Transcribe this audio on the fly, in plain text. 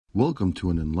Welcome to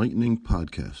an enlightening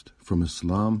podcast from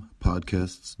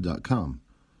IslamPodcasts.com.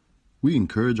 We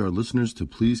encourage our listeners to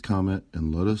please comment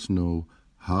and let us know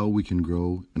how we can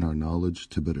grow in our knowledge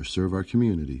to better serve our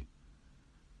community.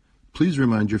 Please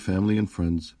remind your family and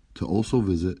friends to also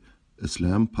visit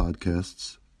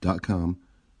IslamPodcasts.com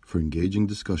for engaging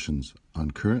discussions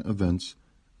on current events,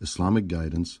 Islamic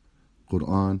guidance,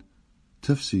 Quran,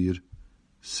 tafsir,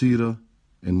 seerah,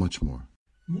 and much more.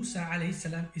 Musa alayhi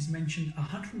salam is mentioned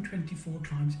 124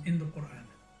 times in the Quran.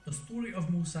 The story of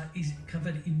Musa is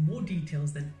covered in more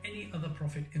details than any other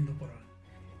prophet in the Quran.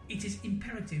 It is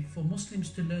imperative for Muslims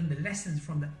to learn the lessons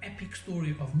from the epic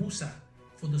story of Musa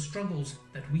for the struggles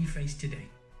that we face today.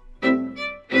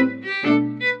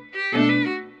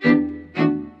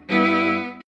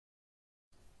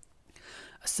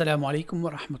 Assalamu alaikum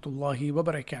wa rahmatullahi wa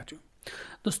barakatuh.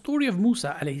 The story of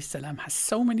Musa alayhi salam has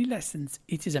so many lessons,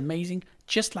 it is amazing,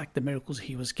 just like the miracles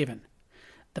he was given.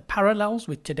 The parallels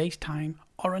with today's time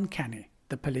are uncanny.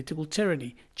 The political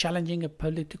tyranny, challenging a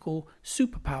political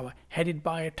superpower headed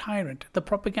by a tyrant, the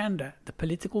propaganda, the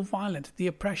political violence, the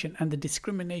oppression and the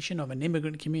discrimination of an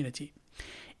immigrant community.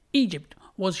 Egypt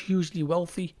was hugely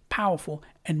wealthy, powerful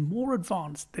and more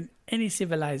advanced than any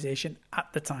civilization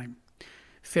at the time.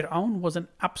 Firown was an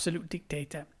absolute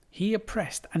dictator. He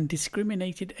oppressed and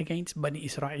discriminated against Bani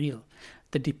Israel,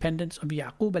 the dependents of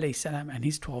Yaqub alayhi salam and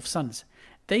his 12 sons.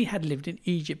 They had lived in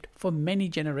Egypt for many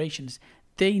generations.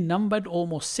 They numbered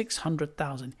almost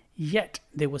 600,000, yet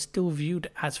they were still viewed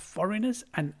as foreigners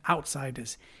and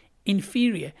outsiders,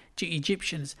 inferior to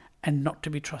Egyptians and not to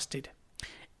be trusted.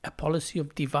 A policy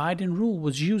of divide and rule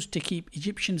was used to keep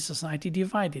Egyptian society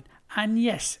divided, and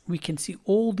yes, we can see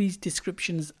all these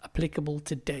descriptions applicable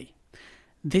today.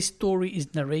 This story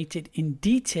is narrated in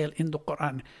detail in the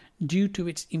Quran due to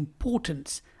its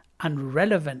importance and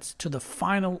relevance to the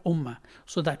final ummah,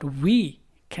 so that we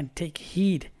can take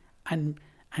heed and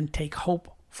take hope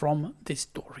from this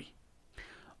story.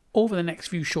 Over the next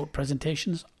few short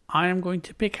presentations, I am going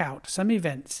to pick out some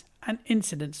events and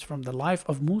incidents from the life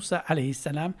of Musa alayhi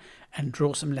salam and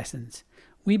draw some lessons.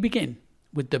 We begin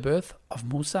with the birth of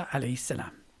Musa alayhi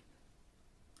salam.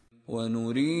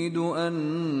 ونريد أن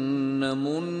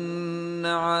نمن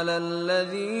على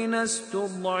الذين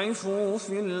استضعفوا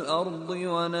في الأرض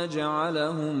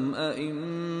ونجعلهم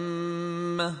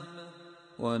أئمة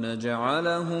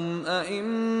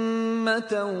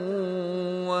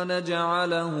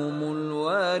ونجعلهم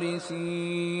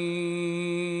الوارثين.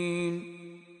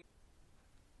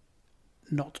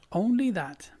 Not only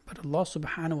that, but Allah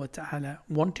subhanahu wa ta'ala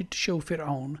wanted to show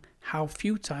Firown how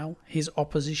futile his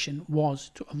opposition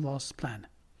was to Allah's plan.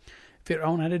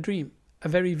 Firown had a dream, a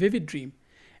very vivid dream.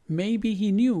 Maybe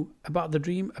he knew about the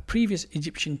dream a previous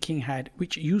Egyptian king had,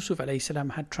 which Yusuf alayhi salam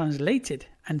had translated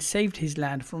and saved his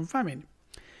land from famine.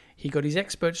 He got his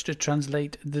experts to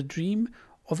translate the dream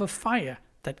of a fire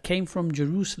that came from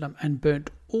Jerusalem and burnt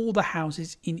all the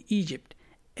houses in Egypt,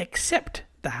 except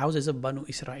the houses of Banu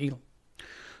Israel.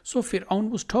 So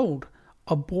Firown was told,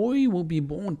 a boy will be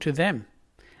born to them,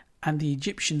 and the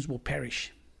Egyptians will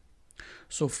perish.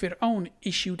 So Firown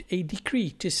issued a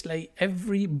decree to slay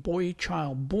every boy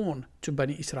child born to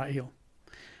Bani Israel.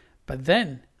 But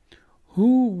then,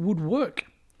 who would work?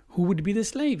 Who would be the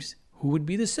slaves? Who would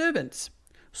be the servants?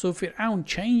 So Firown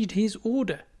changed his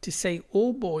order to say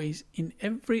all boys in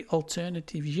every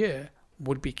alternative year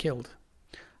would be killed.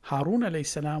 Harun alayhi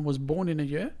salam was born in a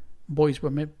year. Boys were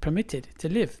permitted to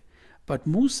live. But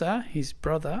Musa, his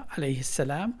brother alayhi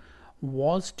salam,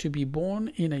 was to be born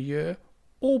in a year.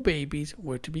 All babies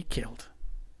were to be killed.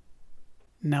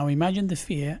 Now imagine the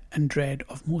fear and dread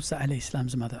of Musa alayhi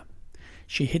salam's mother.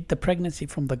 She hid the pregnancy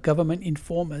from the government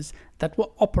informers that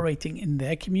were operating in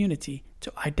their community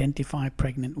to identify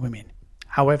pregnant women.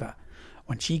 However,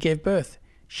 when she gave birth,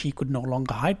 she could no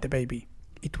longer hide the baby.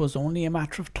 It was only a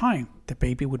matter of time the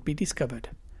baby would be discovered.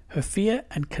 Her fear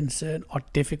and concern are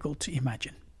difficult to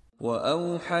imagine.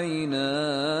 وأوحينا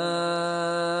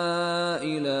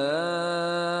إلى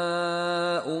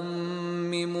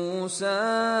أم موسى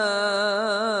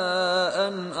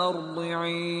أن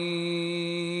أرضعيه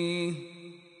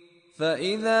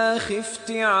فإذا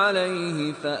خفت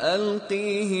عليه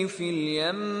فألقيه في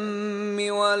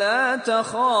اليم ولا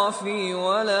تخافي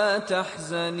ولا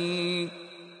تحزني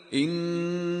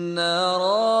إنا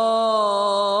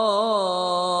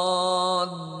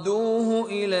رادوه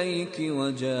إليك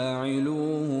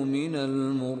وجاعلوه من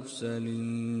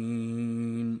المرسلين.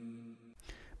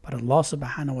 But Allah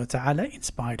subhanahu wa ta'ala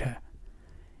inspired her.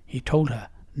 He told her,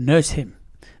 nurse him.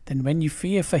 Then when you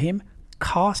fear for him,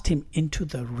 cast him into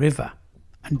the river.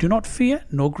 And do not fear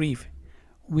nor grieve.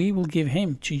 We will give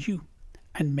him to you.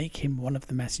 and make him one of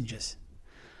the messengers.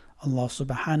 Allah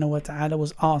subhanahu wa ta'ala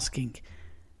was asking,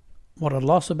 what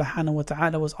Allah subhanahu wa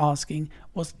ta'ala was asking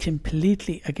was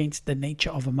completely against the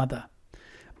nature of a mother.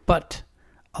 But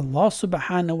Allah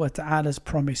subhanahu wa ta'ala's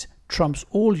promise trumps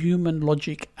all human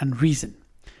logic and reason.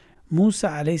 Musa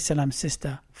alayhi salam's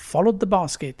sister followed the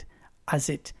basket as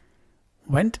it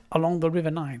went along the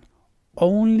river Nile,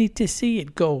 only to see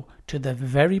it go to the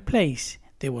very place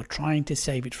they were trying to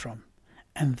save it from,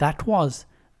 and that was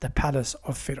the palace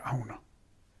of Firown.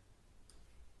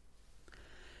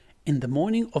 In the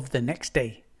morning of the next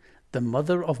day, the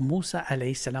mother of Musa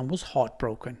alayhi salam was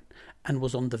heartbroken and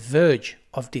was on the verge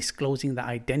of disclosing the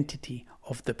identity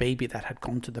of the baby that had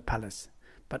gone to the palace.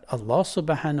 But Allah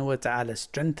subhanahu wa ta'ala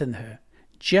strengthened her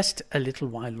just a little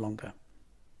while longer.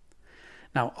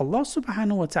 Now Allah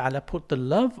subhanahu wa ta'ala put the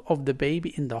love of the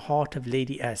baby in the heart of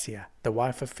Lady Asiya, the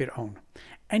wife of Firown,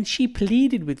 and she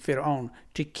pleaded with Firown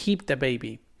to keep the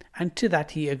baby, and to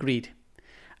that he agreed.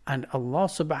 And Allah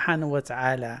subhanahu wa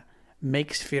ta'ala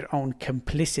makes Firown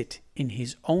complicit in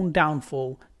his own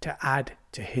downfall to add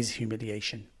to his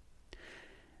humiliation.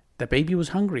 The baby was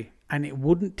hungry and it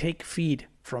wouldn't take feed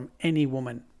from any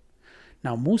woman.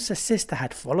 Now Musa's sister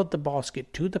had followed the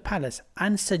basket to the palace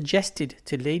and suggested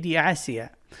to Lady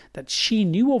Asiya that she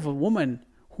knew of a woman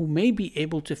who may be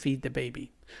able to feed the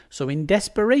baby. So in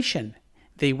desperation,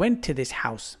 they went to this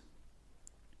house.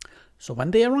 So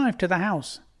when they arrived to the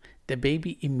house, the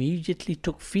baby immediately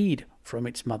took feed from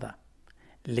its mother.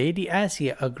 Lady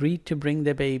Asiya agreed to bring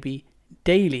the baby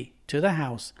daily to the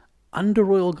house under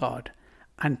royal guard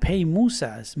and pay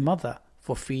Musa's mother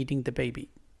for feeding the baby.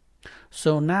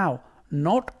 So now,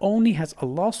 not only has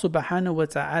Allah subhanahu wa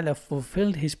ta'ala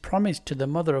fulfilled his promise to the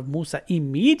mother of Musa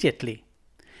immediately,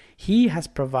 he has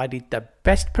provided the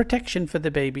best protection for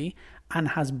the baby and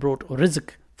has brought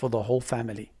rizq for the whole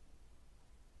family.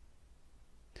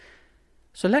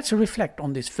 So let's reflect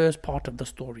on this first part of the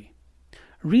story.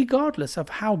 Regardless of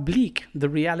how bleak the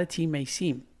reality may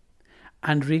seem,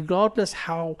 and regardless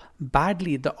how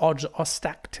badly the odds are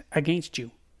stacked against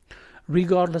you,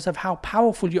 regardless of how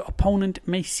powerful your opponent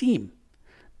may seem,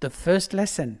 the first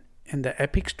lesson in the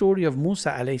epic story of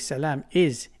Musa alayhi salam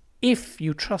is, if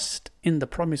you trust in the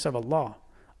promise of Allah,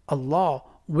 Allah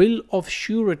will of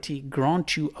surety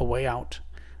grant you a way out.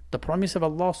 The promise of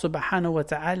Allah subhanahu wa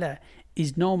ta'ala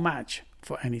is no match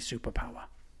for any superpower.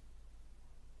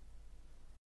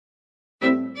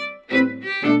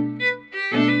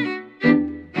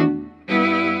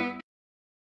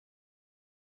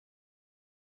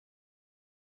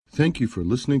 Thank you for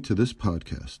listening to this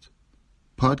podcast.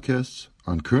 Podcasts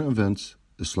on current events,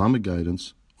 Islamic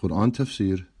guidance, Quran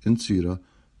tafsir, and seerah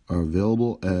are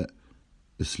available at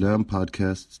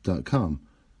islampodcasts.com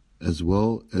as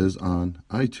well as on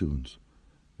iTunes.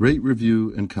 Rate,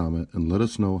 review, and comment, and let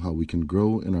us know how we can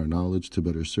grow in our knowledge to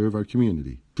better serve our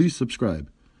community. Please subscribe,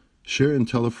 share, and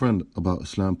tell a friend about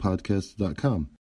islampodcasts.com.